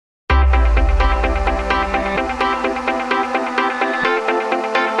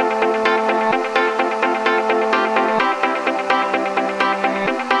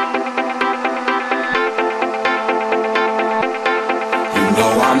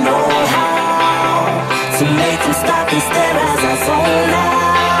know how to make them stop and stare as I zone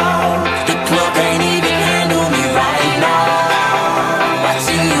out. The club can't even handle me right now.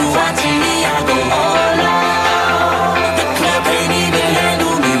 Watching you, watching me, I go all out. The club can't even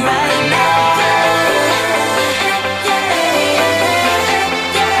handle me right now.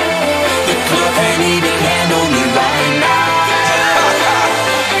 The club can't even handle me right now.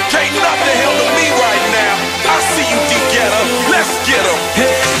 Can't nothing handle me right now. I see you, D-Getter. Let's get 'em.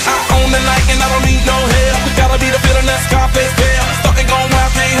 Hey, I own the night and I don't need no help. Gotta be the feeling that's Scarface pair. Starting going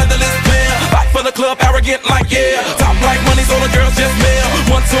wild, can't handle this pair. Back for the club, arrogant like yeah. Top like money, so the girls just mail.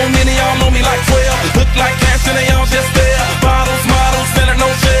 One too many, y'all know me like 12. Look like cash and they all just there. Bottles, models, selling no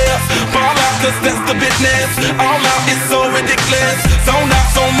shares. Fall out, cause that's the business. All out is so ridiculous. Zone out,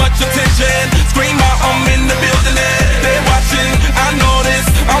 so much attention. Scream out, I'm in the building. They're watching, I know this.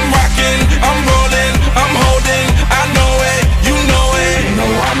 I'm rocking, I'm rolling, I'm holding. I know it, you know it. You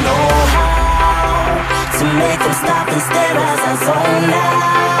know I know how to make them stop and stare as I zone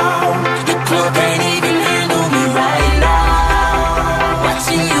out.